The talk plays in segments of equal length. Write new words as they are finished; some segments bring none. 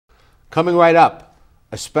Coming right up,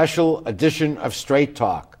 a special edition of Straight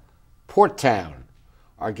Talk, Port Town.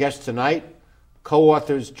 Our guests tonight,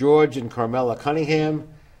 co-authors George and Carmela Cunningham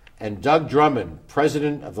and Doug Drummond,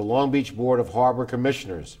 president of the Long Beach Board of Harbor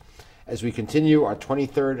Commissioners, as we continue our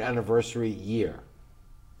 23rd anniversary year.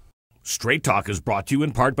 Straight Talk is brought to you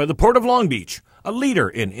in part by the Port of Long Beach, a leader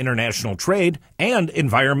in international trade and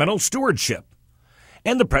environmental stewardship.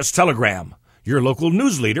 And the Press Telegram, your local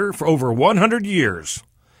news leader for over 100 years.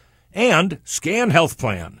 And Scan Health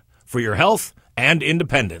Plan, for your health and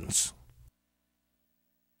independence.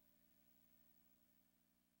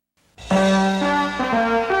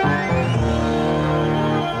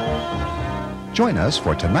 Join us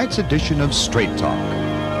for tonight's edition of Straight Talk.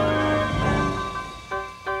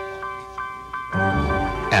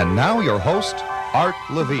 And now your host, Art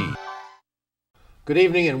Levine. Good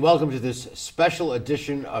evening and welcome to this special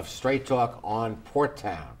edition of Straight Talk on Port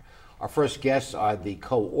Town. Our first guests are the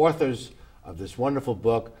co-authors of this wonderful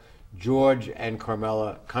book, George and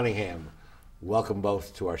Carmela Cunningham. Welcome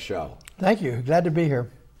both to our show. Thank you. Glad to be here.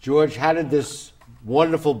 George, how did this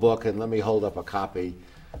wonderful book, and let me hold up a copy,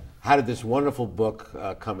 how did this wonderful book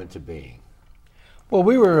come into being? Well,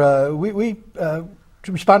 we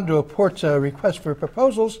responded to a port's request for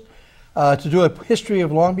proposals to do a history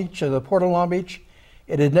of Long Beach, the Port of Long Beach.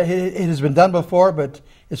 It has been done before, but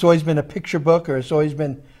it's always been a picture book, or it's always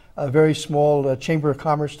been a very small Chamber of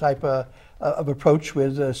Commerce type of approach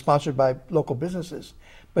with sponsored by local businesses,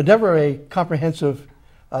 but never a comprehensive,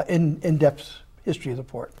 in-depth history of the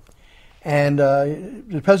port. And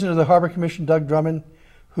the president of the Harbor Commission, Doug Drummond,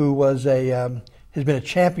 who has been a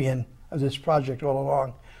champion of this project all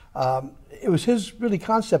along. It was his really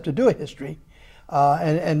concept to do a history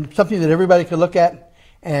and something that everybody could look at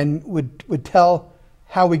and would tell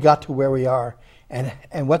how we got to where we are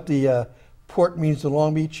and what the port means to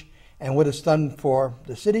Long Beach and what it's done for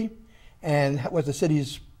the city and what the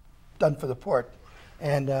city's done for the port.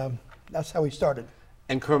 And that's how we started.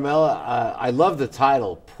 And Carmela, I love the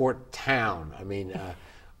title, Port Town. I mean,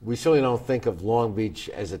 we certainly don't think of Long Beach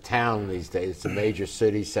as a town these days. It's a major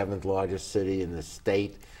city, seventh largest city in the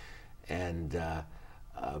state. And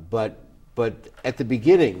but at the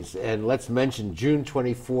beginnings, and let's mention June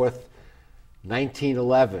 24th,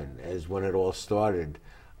 1911 is when it all started.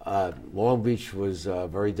 Long Beach was a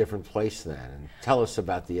very different place then. And tell us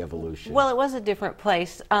about the evolution. Well, it was a different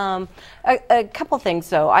place. A couple things,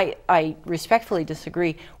 though. I respectfully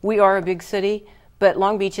disagree. We are a big city, but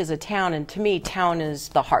Long Beach is a town, and to me, town is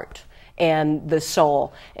the heart and the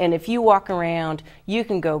soul. And if you walk around, you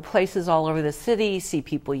can go places all over the city, see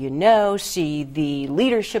people you know, see the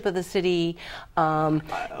leadership of the city.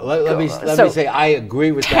 Let me say I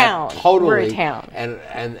agree with that totally. We're a town.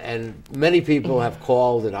 And many people have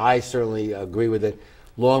called, and I certainly agree with it.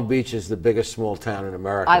 Long Beach is the biggest small town in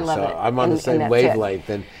America. I love so it. I'm on the same wavelength,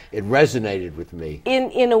 and it resonated with me.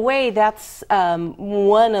 In a way, that's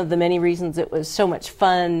one of the many reasons it was so much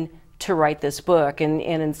fun to write this book, and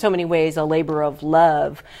in so many ways a labor of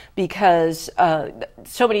love, because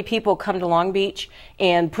so many people come to Long Beach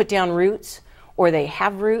and put down roots, or they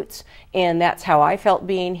have roots, and that's how I felt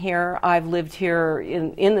being here. I've lived here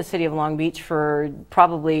in the city of Long Beach for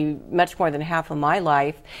probably much more than half of my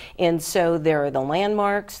life, and so there are the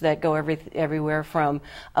landmarks that go everywhere from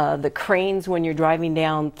the cranes when you're driving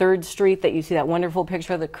down 3rd Street, that you see that wonderful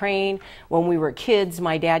picture of the crane. When we were kids,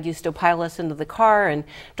 my dad used to pile us into the car and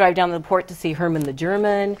drive down to the port to see Herman the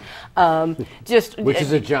German. Which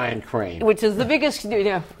is a giant crane. Which is the biggest,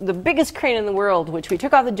 the biggest crane in the world, which we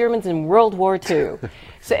took off the Germans in World War II.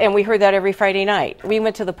 So, and we heard that every Friday night. We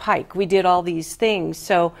went to the Pike. We did all these things.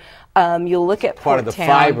 So you'll look at part of the Town.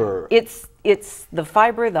 fiber. It's the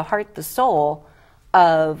fiber, the heart, the soul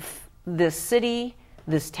of this city,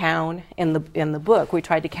 this town, and the book. We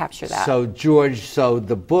tried to capture that. So George,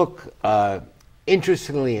 the book,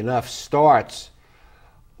 interestingly enough, starts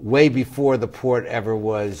way before the port ever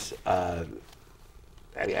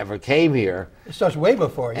came here. It starts way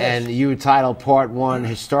before, yes. And you titled Part 1,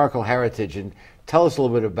 Historical Heritage, and tell us a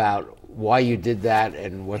little bit about why you did that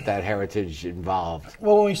and what that heritage involved.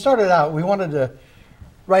 Well, when we started out, we wanted to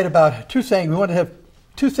write about two things. We wanted to have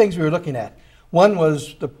two things we were looking at. One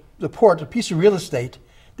was the port, a piece of real estate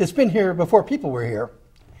that's been here before people were here.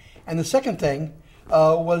 And the second thing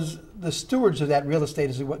was the stewards of that real estate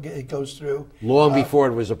as it goes through. Long before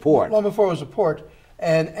it was a port. Long before it was a port.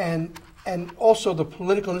 And also the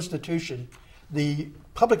political institution, the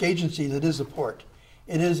public agency that is the port.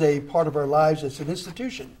 It is a part of our lives. It's an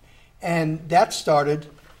institution. And that started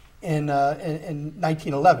in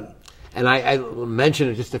 1911. And I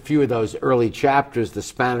mentioned just a few of those early chapters, the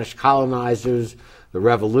Spanish colonizers, the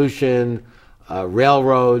Revolution,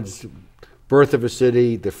 railroads, birth of a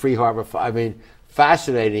city, the Free Harbor. I mean,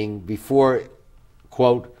 fascinating before,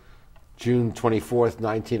 quote, June 24th,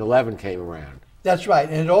 1911 came around. That's right,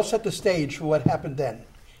 and it all set the stage for what happened then.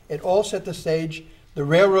 It all set the stage. The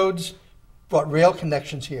railroads brought rail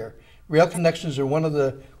connections here. Rail connections are one of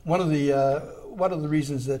the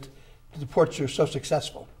reasons that the ports are so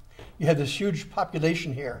successful. You have this huge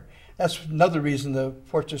population here. That's another reason the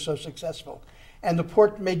ports are so successful. And the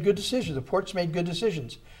port made good decisions. The ports made good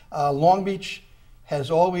decisions. Long Beach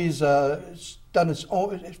has always done its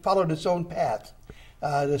own, followed its own path,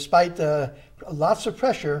 despite lots of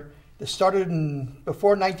pressure that started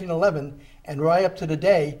before 1911 and right up to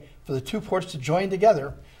today for the two ports to join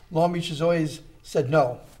together. Long Beach has always said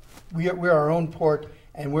no. We're our own port,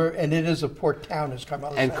 and it is a port town, as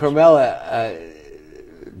Carmela says. And Carmela,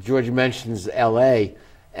 George mentions L.A.,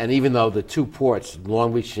 and even though the two ports,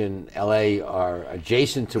 Long Beach and L.A., are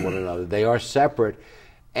adjacent to one another, they are separate.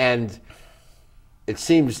 And it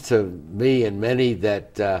seems to me and many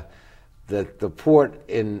that that the port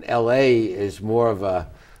in L.A. is more of a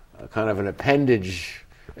kind of an appendage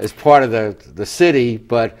as part of the city,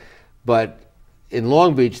 but in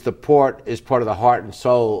Long Beach, the port is part of the heart and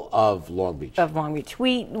soul of Long Beach. Of Long Beach.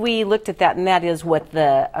 We looked at that, and that is what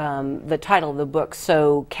the title of the book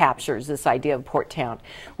so captures, this idea of port town.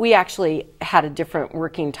 We actually had a different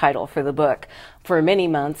working title for the book for many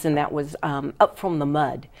months, and that was Up From the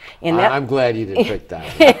Mud. And I'm glad you didn't pick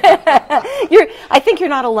that. I think you're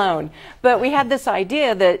not alone. But we had this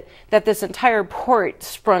idea that this entire port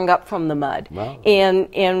sprung up from the mud. Wow.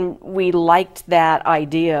 And we liked that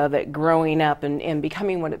idea of it growing up and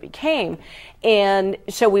becoming what it became. And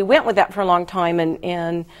so we went with that for a long time,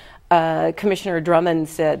 and Commissioner Drummond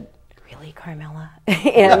said, "Really, Carmela?"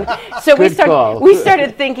 And so we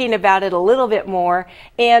started thinking about it a little bit more,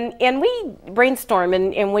 and we brainstorm,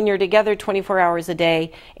 and when you're together 24 hours a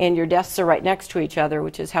day and your desks are right next to each other,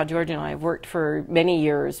 which is how George and I have worked for many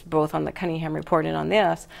years, both on the Cunningham Report and on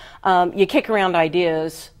this, you kick around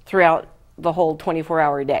ideas throughout the whole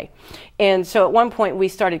 24-hour day. And so at one point we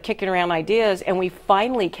started kicking around ideas, and we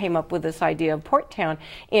finally came up with this idea of Port Town.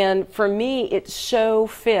 And for me, it so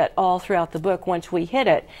fit all throughout the book once we hit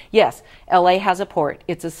it. Yes, LA has a port.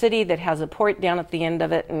 It's a city that has a port down at the end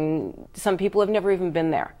of it, and some people have never even been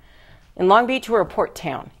there. In Long Beach, we're a port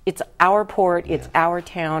town. It's our port, it's our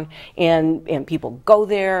town, and people go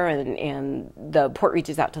there, and the port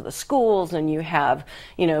reaches out to the schools, and you have,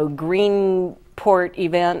 green port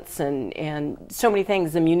events and so many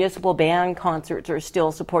things. The municipal band concerts are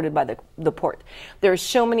still supported by the port. There are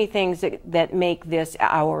so many things that make this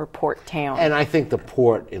our port town. And I think the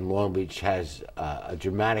port in Long Beach has a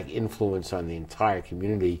dramatic influence on the entire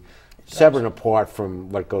community, separate and apart from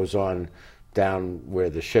what goes on down where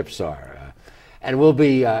the ships are. And we'll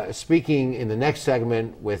be speaking in the next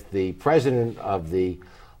segment with the president of the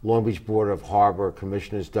Long Beach Board of Harbor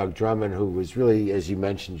Commissioners, Doug Drummond, who was really, as you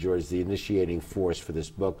mentioned, George, the initiating force for this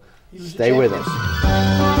book. Stay with us.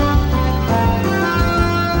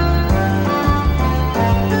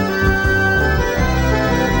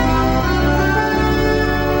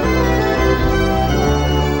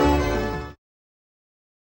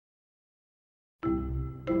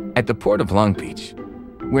 At the Port of Long Beach,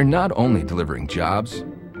 we're not only delivering jobs,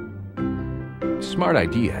 smart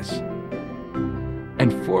ideas,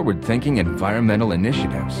 and forward-thinking environmental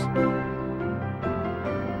initiatives.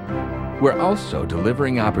 We're also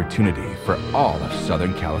delivering opportunity for all of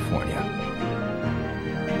Southern California.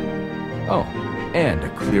 Oh, and a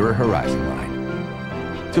clearer horizon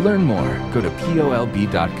line. To learn more, go to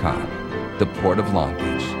POLB.com, the Port of Long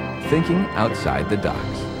Beach, thinking outside the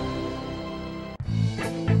docks.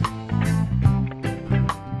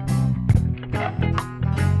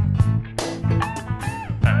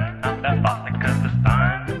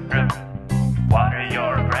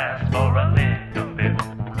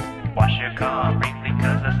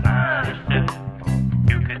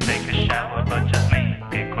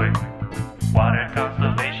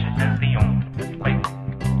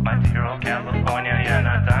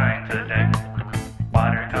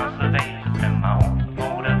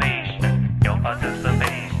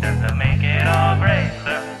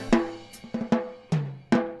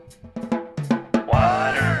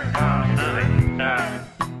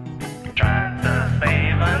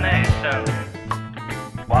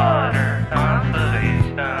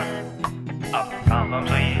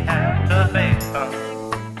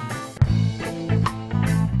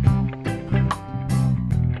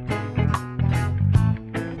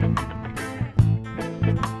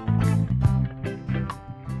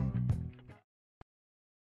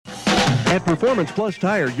 At Performance Plus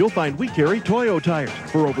Tire, you'll find we carry Toyo tires.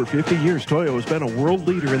 For over 50 years, Toyo has been a world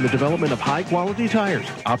leader in the development of high-quality tires.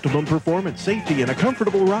 Optimum performance, safety, and a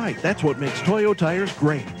comfortable ride. That's what makes Toyo tires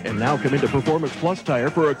great. And now come into Performance Plus Tire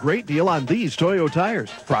for a great deal on these Toyo tires.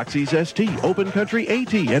 Proxys ST, Open Country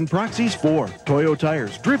AT, and Proxys 4. Toyo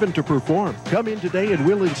tires, driven to perform. Come in today and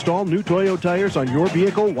we'll install new Toyo tires on your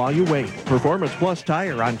vehicle while you wait. Performance Plus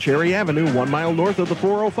Tire on Cherry Avenue, 1 mile north of the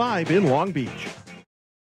 405 in Long Beach.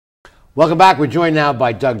 Welcome back. We're joined now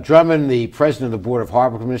by Doug Drummond, the president of the Board of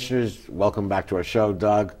Harbor Commissioners. Welcome back to our show,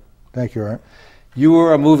 Doug. Thank you, Art. You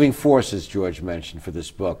were a moving force, as George mentioned, for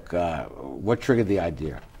this book. What triggered the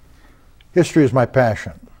idea? History is my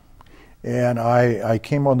passion. And I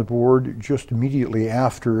came on the board just immediately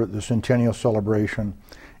after the centennial celebration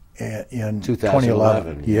in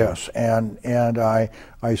 2011. Yes, and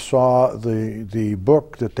I saw the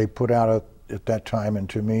book that they put out at that time, and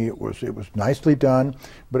to me it was nicely done,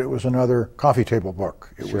 but it was another coffee table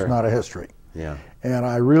book. It was not a history. Yeah. And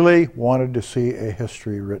I really wanted to see a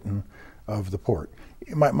history written of the port.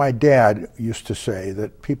 My dad used to say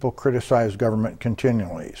that people criticize government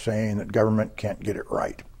continually, saying that government can't get it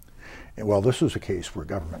right. And well, this is a case where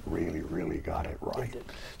government really, really got it right.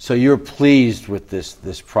 So you're pleased with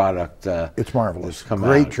this product? It's marvelous.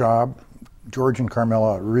 Great job. George and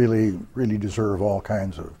Carmela really, really deserve all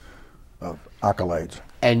kinds of accolades.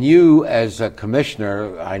 And you, as a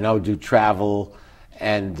commissioner, I know do travel,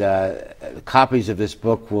 and copies of this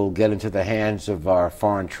book will get into the hands of our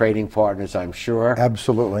foreign trading partners, I'm sure.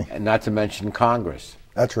 Absolutely. And not to mention Congress.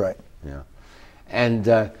 That's right. Yeah. And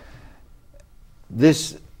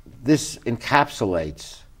this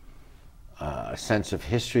encapsulates a sense of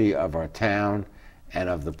history of our town and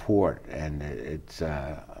of the port. And it's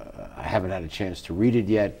I haven't had a chance to read it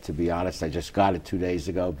yet, to be honest. I just got it 2 days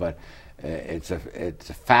ago, but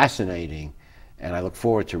it's fascinating, and I look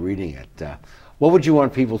forward to reading it. What would you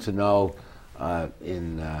want people to know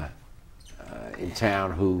in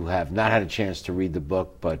town who have not had a chance to read the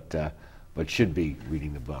book, but should be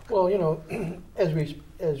reading the book? Well, you know, as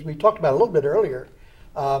we talked about a little bit earlier,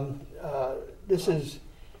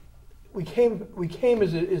 we came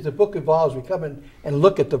as the book evolves. We come in and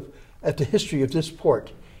look at the history of this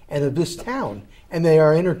port and of this town, and they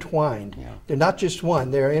are intertwined. Yeah. They're not just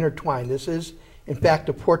one; they are intertwined. This is, in fact,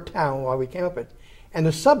 a port town. While we came up it, and the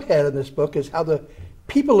subhead of this book is how the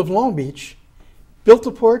people of Long Beach built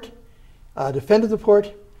the port, defended the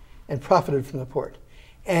port, and profited from the port.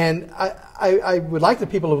 And I would like the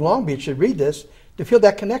people of Long Beach to read this to feel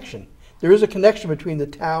that connection. There is a connection between the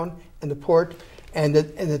town and the port, and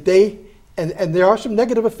there are some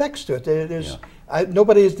negative effects to it.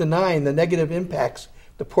 Nobody is denying the negative impacts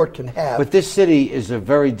the port can have. But this city is a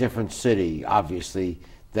very different city, obviously,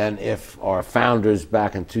 than if our founders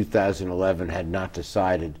back in 2011 had not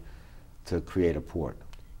decided to create a port.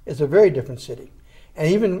 It's a very different city, and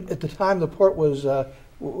even at the time the port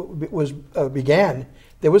began,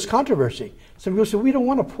 there was controversy. Some people said, "We don't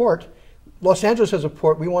want a port. Los Angeles has a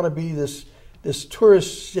port. We want to be this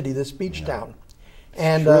tourist city, this beach town."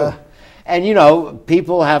 And and you know,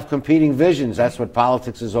 people have competing visions. That's what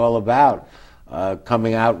politics is all about.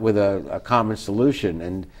 Coming out with a common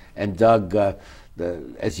solution. And Doug,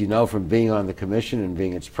 as you know from being on the commission and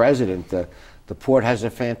being its president, the port has a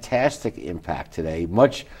fantastic impact today,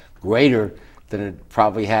 much greater than it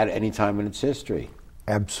probably had any time in its history.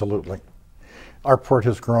 Absolutely. Our port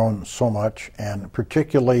has grown so much, and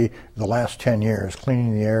particularly the last 10 years,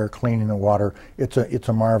 cleaning the air, cleaning the water, it's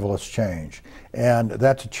a marvelous change. And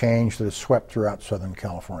that's a change that has swept throughout Southern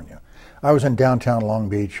California. I was in downtown Long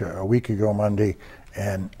Beach a week ago Monday,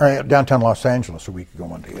 and downtown Los Angeles a week ago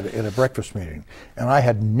Monday at a breakfast meeting, and I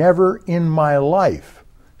had never in my life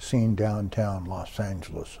seen downtown Los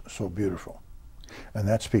Angeles so beautiful. And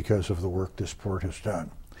that's because of the work this port has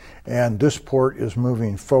done. And this port is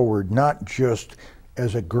moving forward not just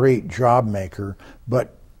as a great job maker,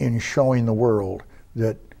 but in showing the world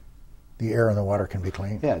that the air and the water can be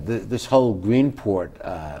clean. Yeah, this whole green port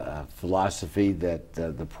philosophy that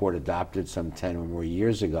the port adopted some 10 or more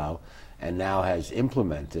years ago and now has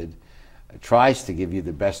implemented tries to give you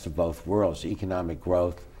the best of both worlds, economic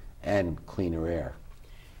growth and cleaner air.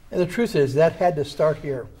 And the truth is that had to start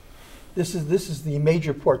here. This is the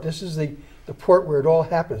major port. This is the port where it all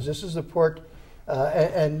happens. This is the port,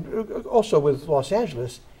 and also with Los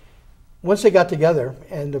Angeles, once they got together,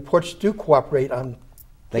 and the ports do cooperate on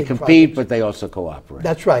They compete, but they also cooperate.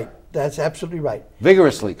 That's right. That's absolutely right.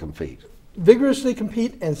 Vigorously compete. Vigorously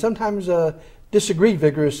compete, and sometimes disagree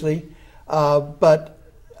vigorously. But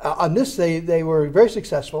on this, they were very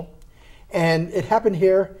successful, and it happened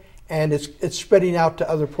here. and it's spreading out to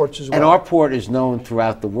other ports as well. And our port is known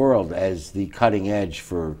throughout the world as the cutting edge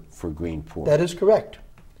for green port. That is correct.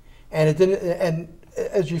 And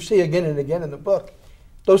as you see again and again in the book,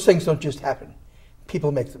 those things don't just happen.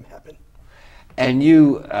 People make them happen. And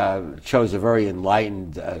you chose a very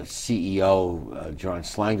enlightened CEO, John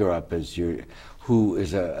Slangerup, as who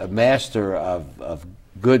is a master of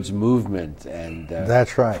goods movement and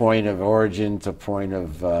that's right. Point of origin to point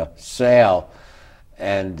of sale,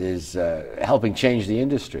 and is helping change the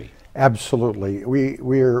industry. Absolutely.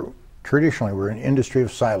 We're an industry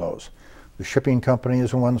of silos. The shipping company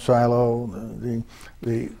is in one silo,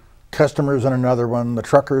 the customers in another one, the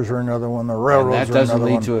truckers are another one, the railroads and that are another doesn't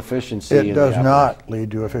lead one. to efficiency. It does not lead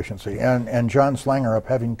to efficiency. And John Slangerup,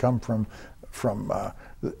 having come from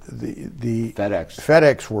the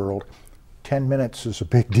FedEx world, 10 minutes is a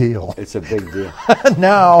big deal. It's a big deal.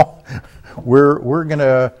 Now we're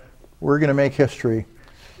gonna make history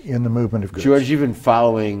in the movement of goods. George, you've been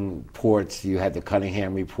following ports. You had the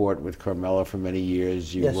Cunningham report with Carmela for many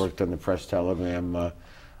years. You Yes. worked on the Press Telegram.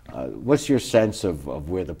 What's your sense of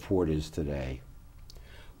where the port is today?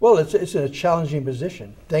 Well, it's in a challenging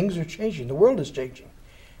position. Things are changing. The world is changing.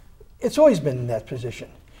 It's always been in that position.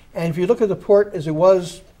 And if you look at the port as it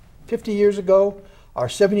was 50 years ago, or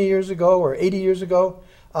 70 years ago, or 80 years ago,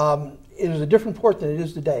 it is a different port than it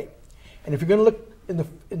is today. And if you're going to look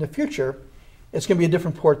in the future, it's going to be a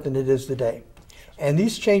different port than it is today. And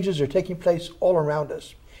these changes are taking place all around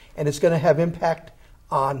us. And it's going to have impact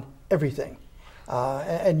on everything.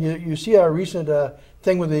 And you see our recent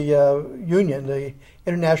thing with the union, the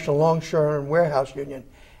International Longshore and Warehouse Union.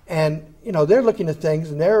 And they're looking at things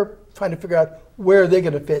and they're trying to figure out where they're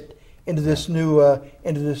going to fit into this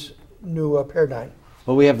new paradigm.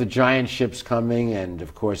 Well, we have the giant ships coming, and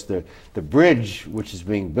of course the bridge, which is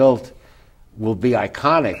being built, will be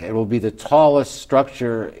iconic. It will be the tallest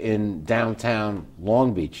structure in downtown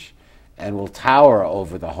Long Beach, and will tower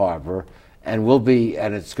over the harbor, and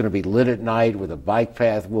it's going to be lit at night with a bike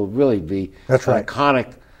path. Will really be That's an right.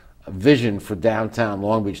 iconic vision for downtown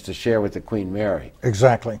Long Beach to share with the Queen Mary.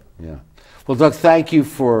 Exactly. Yeah. Well, Doug, thank you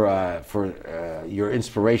for your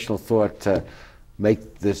inspirational thought to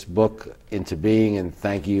make this book into being, and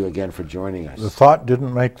thank you again for joining us. The thought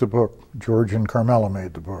didn't make the book. George and Carmela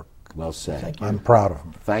made the book. Well said. Thank you. I'm proud of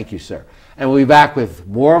them. Thank you, sir. And we'll be back with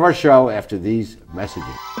more of our show after these messages.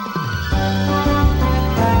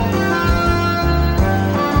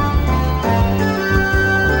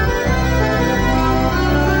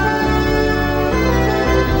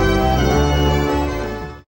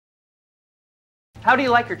 How do you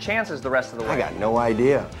like your chances the rest of the way? I got no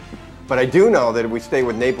idea. But I do know that if we stay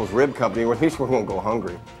with Naples Rib Company, at least we won't go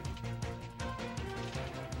hungry.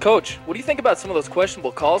 Coach, what do you think about some of those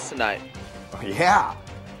questionable calls tonight? Yeah,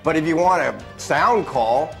 but if you want a sound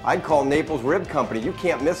call, I'd call Naples Rib Company. You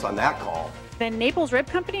can't miss on that call. Then Naples Rib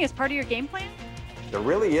Company is part of your game plan? There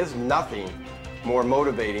really is nothing more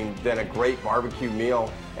motivating than a great barbecue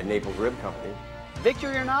meal at Naples Rib Company.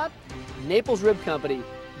 Victory or not, Naples Rib Company,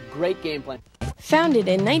 great game plan. Founded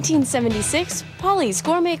in 1976, Polly's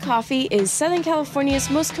Gourmet Coffee is Southern California's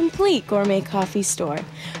most complete gourmet coffee store.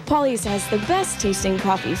 Polly's has the best tasting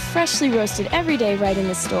coffee, freshly roasted every day right in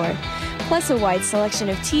the store, plus a wide selection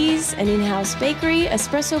of teas, an in-house bakery,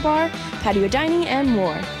 espresso bar, patio dining, and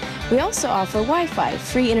more. We also offer Wi-Fi,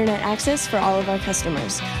 free internet access for all of our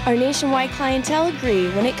customers. Our nationwide clientele agree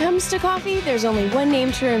when it comes to coffee, there's only one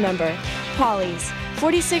name to remember, Polly's,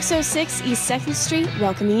 4606 East 2nd Street,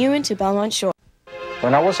 welcoming you into Belmont Shore.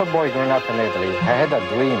 When I was a boy growing up in Italy, I had a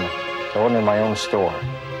dream to own my own store.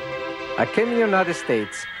 I came in the United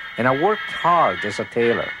States and I worked hard as a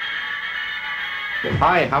tailor.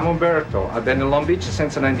 Hi, I'm Umberto. I've been in Long Beach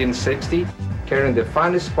since 1960, carrying the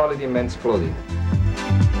finest quality men's clothing.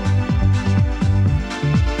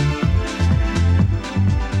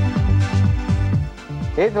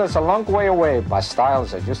 Italy's a long way away, but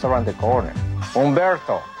styles are just around the corner.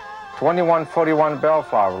 Umberto, 2141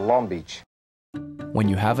 Bellflower, Long Beach. When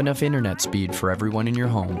you have enough internet speed for everyone in your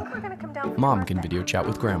home, Mom can video chat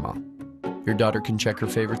with Grandma. Your daughter can check her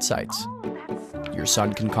favorite sites. Your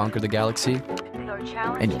son can conquer the galaxy.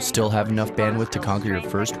 And you'll still have enough bandwidth to conquer your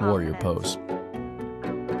first warrior pose.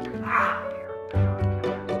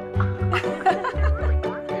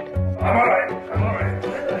 I'm alright.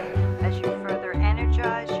 As you further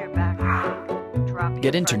energize your back,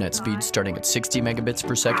 Get internet speed starting at 60 megabits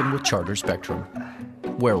per second with Charter Spectrum.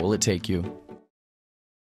 Where will it take you?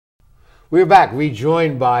 We're back,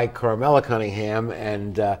 rejoined by Carmela Cunningham,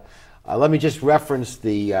 and let me just reference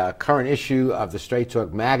the current issue of the Straight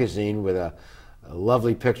Talk magazine with a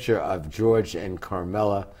lovely picture of George and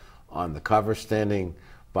Carmela on the cover, standing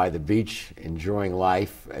by the beach, enjoying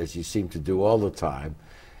life, as you seem to do all the time.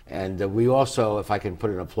 And we also, if I can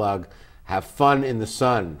put in a plug, have fun in the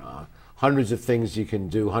sun. Hundreds of things you can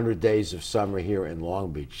do, 100 days of summer here in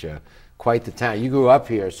Long Beach. Quite the town. You grew up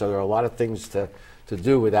here, so there are a lot of things to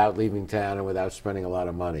do without leaving town and without spending a lot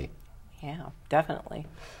of money. Yeah, definitely.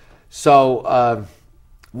 So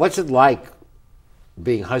what's it like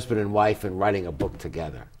being husband and wife and writing a book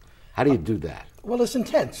together? How do you do that? Well, it's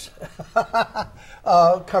intense.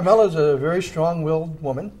 Carmela's a very strong-willed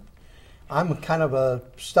woman. I'm kind of a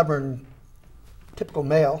stubborn, typical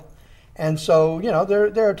male. And so, you know,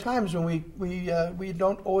 there are times when we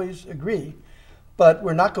don't always agree, but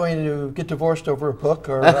we're not going to get divorced over a book,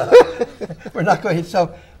 or we're not going.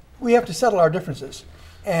 So we have to settle our differences,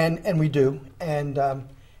 and we do, and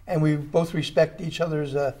we both respect each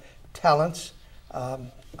other's talents.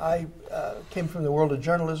 I came from the world of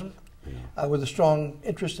journalism with a strong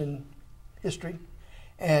interest in history,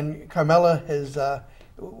 and Carmela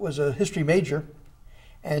was a history major.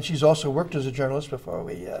 And she's also worked as a journalist before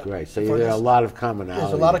we... Great, so there are a lot of commonality.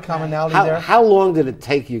 There's a lot of commonality there. How long did it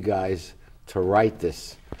take you guys to write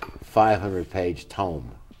this 500-page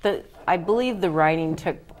tome? I believe the writing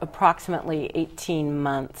took approximately 18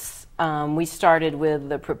 months. We started with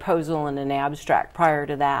the proposal and an abstract prior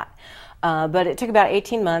to that. But it took about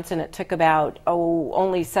 18 months, and it took about,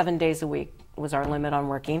 only 7 days a week was our limit on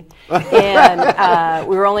working, and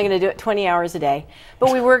we were only going to do it 20 hours a day.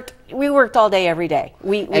 But we worked all day, every day.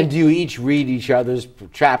 And do you each read each other's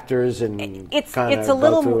chapters and it's a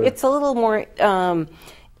little more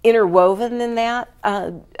interwoven than that.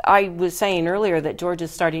 I was saying earlier that George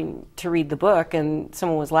is starting to read the book, and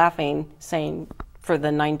someone was laughing, saying for the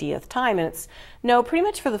 90th time, and it's no, pretty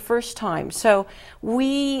much for the first time. So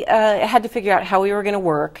we had to figure out how we were going to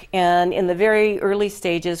work, and in the very early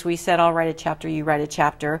stages we said, I'll write a chapter, you write a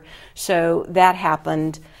chapter. So that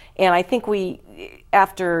happened, and I think we,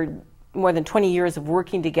 after more than 20 years of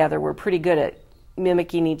working together, we're pretty good at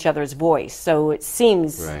mimicking each other's voice, so it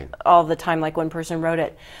seems all the time like one person wrote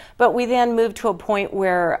it. But we then moved to a point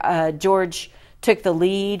where George took the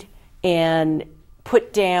lead and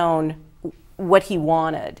put down what he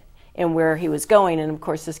wanted and where he was going, and of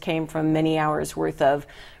course this came from many hours worth of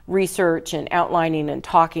research and outlining and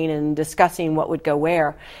talking and discussing what would go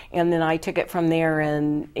where, and then I took it from there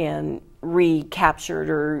and recaptured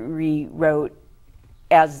or rewrote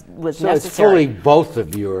as was necessary. So it's fully both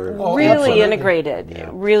of you are really integrated,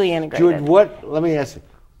 really integrated. George, let me ask you,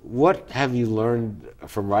 what have you learned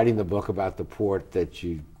from writing the book about the port that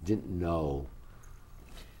you didn't know?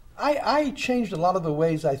 I changed a lot of the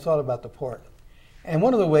ways I thought about the port. And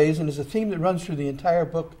one of the ways, and it's a theme that runs through the entire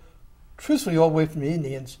book, truthfully all the way from the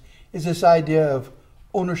Indians, is this idea of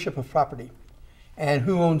ownership of property and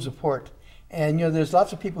who owns the port. And, you know, there's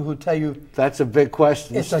lots of people who tell you... That's a big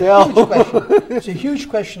question it's still. A huge question. It's a huge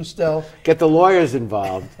question still. Get the lawyers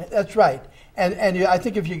involved. That's right. And I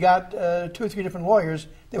think if you got 2 or 3 different lawyers,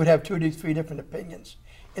 they would have 2 or 3 different opinions.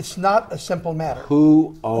 It's not a simple matter.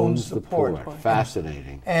 Who owns the port?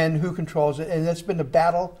 Fascinating. And who controls it. And that's been a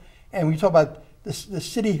battle. And we talk about the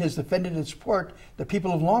city has defended its port. The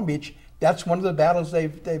people of Long Beach, that's one of the battles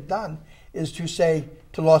they've done, is to say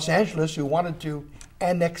to Los Angeles, who wanted to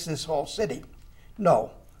annex this whole city,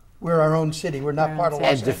 no, we're our own city. We're not part of Los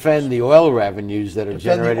Angeles. And defend the oil revenues that are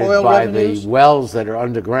generated by the wells that are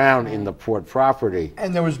underground in the port property.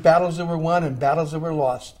 And there was battles that were won and battles that were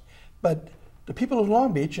lost. But the people of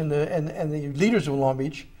Long Beach and the leaders of Long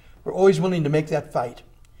Beach were always willing to make that fight.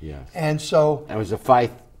 Yes. And so it was a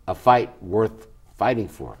fight worth fighting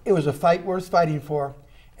for. It was a fight worth fighting for.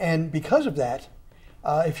 And because of that,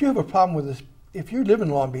 if you have a problem with this, if you live in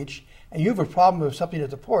Long Beach and you have a problem with something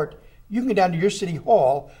at the port, you can go down to your city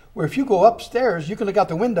hall, where if you go upstairs, you can look out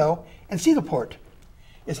the window and see the port.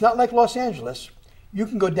 It's not like Los Angeles. You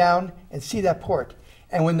can go down and see that port.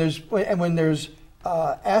 And when there's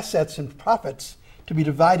assets and profits to be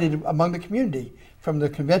divided among the community, from the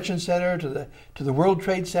convention center to the World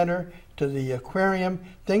Trade Center to the aquarium,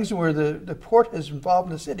 things where the port is involved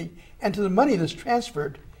in the city, and to the money that's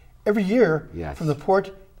transferred every year from the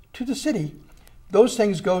port to the city, those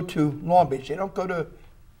things go to Long Beach. They don't go to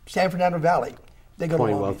San Fernando Valley. They go to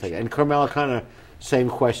Long Beach. And Carmela, kind of same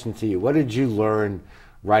question to you. What did you learn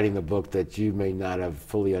writing the book that you may not have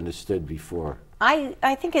fully understood before? I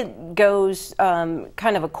think it goes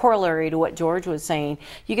kind of a corollary to what George was saying.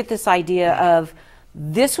 You get this idea of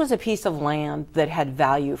this was a piece of land that had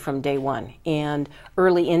value from day one, and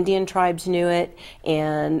early Indian tribes knew it,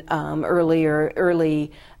 and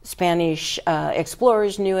early Spanish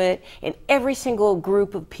explorers knew it, and every single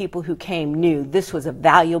group of people who came knew this was a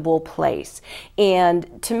valuable place.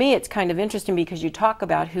 And to me, it's kind of interesting because you talk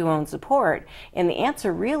about who owns the port, and the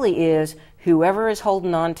answer really is whoever is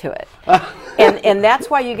holding on to it. and that's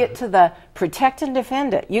why you get to the protect and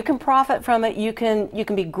defend it. You can profit from it. You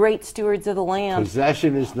can be great stewards of the land.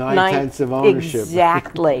 Possession is 9/10 of ownership.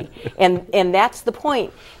 Exactly. and that's the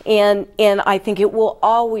point. And I think it will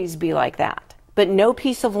always be like that. But no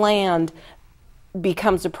piece of land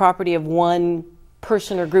becomes the property of one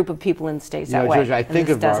person or group of people and stays that way. George, I think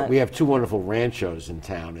of we have two wonderful ranchos in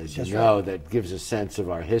town, as you know, that gives a sense of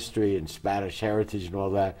our history and Spanish heritage and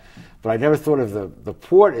all that. But I never thought of the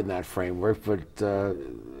port in that framework, but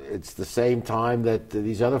it's the same time that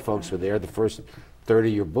these other folks were there. The first third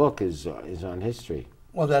of your book is on history.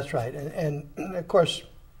 Well, that's right. And of course,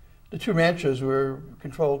 the two ranchos were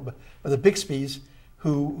controlled by the Bixby's,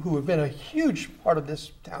 who have been a huge part of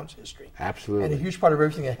this town's history. Absolutely. And a huge part of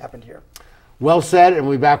everything that happened here. Well said, and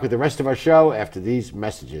we'll be back with the rest of our show after these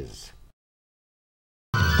messages.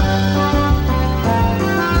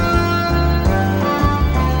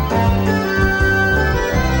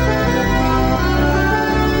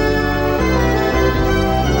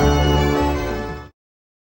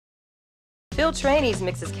 Phil Trainees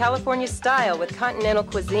mixes California style with continental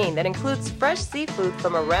cuisine that includes fresh seafood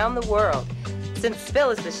from around the world. Since Phil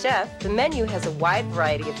is the chef, the menu has a wide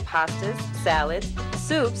variety of pastas, salads,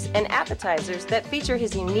 soups, and appetizers that feature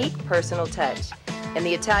his unique personal touch. And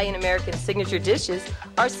the Italian-American signature dishes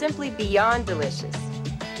are simply beyond delicious.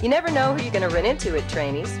 You never know who you're going to run into at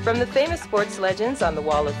Trainees, from the famous sports legends on the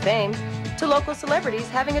Wall of Fame to local celebrities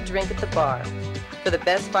having a drink at the bar. For the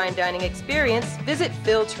best fine dining experience, visit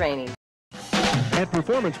Phil Trainees. At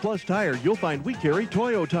Performance Plus Tire, you'll find we carry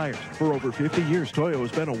Toyo tires. For over 50 years, Toyo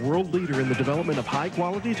has been a world leader in the development of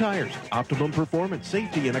high-quality tires. Optimum performance,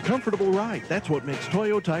 safety, and a comfortable ride. That's what makes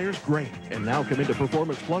Toyo tires great. And now come into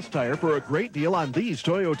Performance Plus Tire for a great deal on these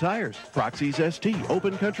Toyo tires. Proxys ST,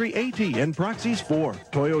 Open Country AT, and Proxys 4.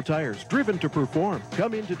 Toyo tires, driven to perform.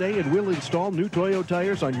 Come in today and we'll install new Toyo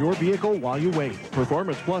tires on your vehicle while you wait.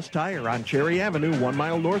 Performance Plus Tire on Cherry Avenue, 1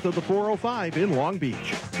 mile north of the 405 in Long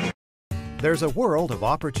Beach. There's a world of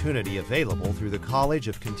opportunity available through the College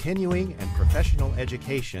of Continuing and Professional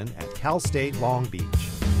Education at Cal State Long Beach.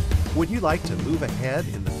 Would you like to move ahead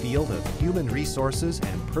in the field of human resources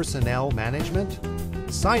and personnel management?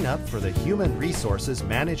 Sign up for the Human Resources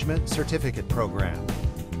Management Certificate Program.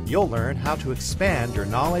 You'll learn how to expand your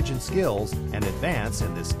knowledge and skills and advance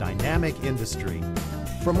in this dynamic industry.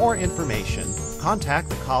 For more information, contact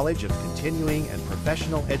the College of Continuing and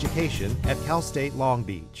Professional Education at Cal State Long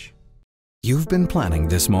Beach. You've been planning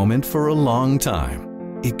this moment for a long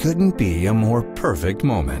time. It couldn't be a more perfect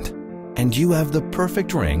moment. And you have the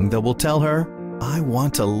perfect ring that will tell her, I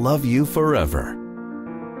want to love you forever.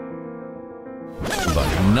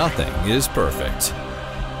 But nothing is perfect.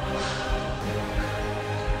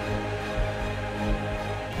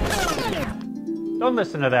 Don't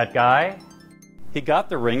listen to that guy. He got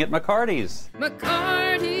the ring at McCarty's.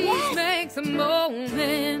 McCarty's makes a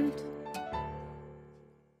moment.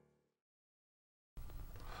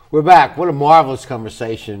 We're back. What a marvelous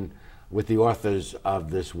conversation with the authors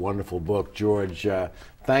of this wonderful book. George,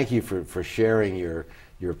 thank you for sharing your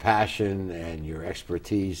passion and your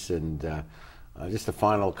expertise, and just a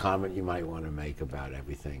final comment you might want to make about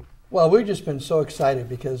everything. Well, we've just been so excited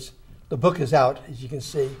because the book is out, as you can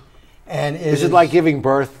see. And is it like giving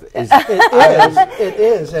birth? It is. It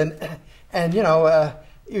is. And you know,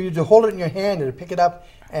 you to hold it in your hand and to pick it up,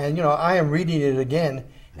 and you know, I am reading it again.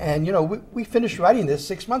 And you know, we finished writing this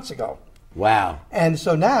 6 months ago. Wow! And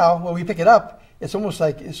so now, when we pick it up, it's almost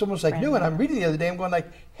like new. And I'm reading the other day, I'm going like,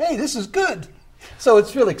 "Hey, this is good." So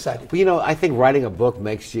it's really exciting. But you know, I think writing a book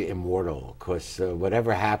makes you immortal because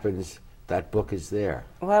whatever happens, that book is there.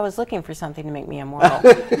 Well, I was looking for something to make me immortal.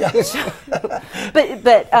 but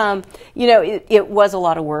you know, it was a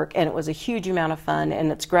lot of work, and it was a huge amount of fun, and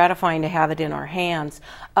it's gratifying to have it in our hands.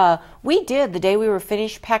 We did, the day we were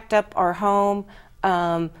finished, packed up our home.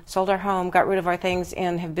 Sold our home, got rid of our things,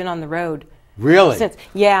 and have been on the road. Really? Since,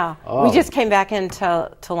 yeah. Oh. We just came back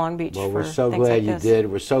into Long Beach. Well, for we're so things glad like you this.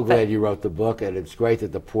 did. We're so glad you wrote the book, and it's great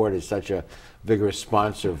that the Port is such a vigorous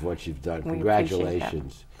sponsor of what you've done. We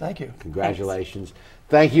Congratulations. Thank you. Congratulations. Thanks.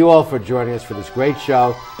 Thank you all for joining us for this great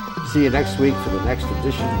show. See you next week for the next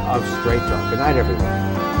edition of Straight Talk. Good night,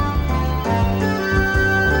 everyone.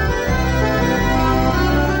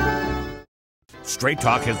 Straight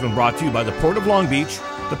Talk has been brought to you by the Port of Long Beach,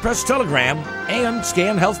 the Press Telegram, and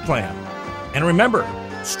Scan Health Plan. And remember,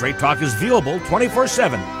 Straight Talk is viewable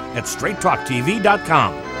 24/7 at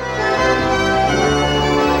straighttalktv.com.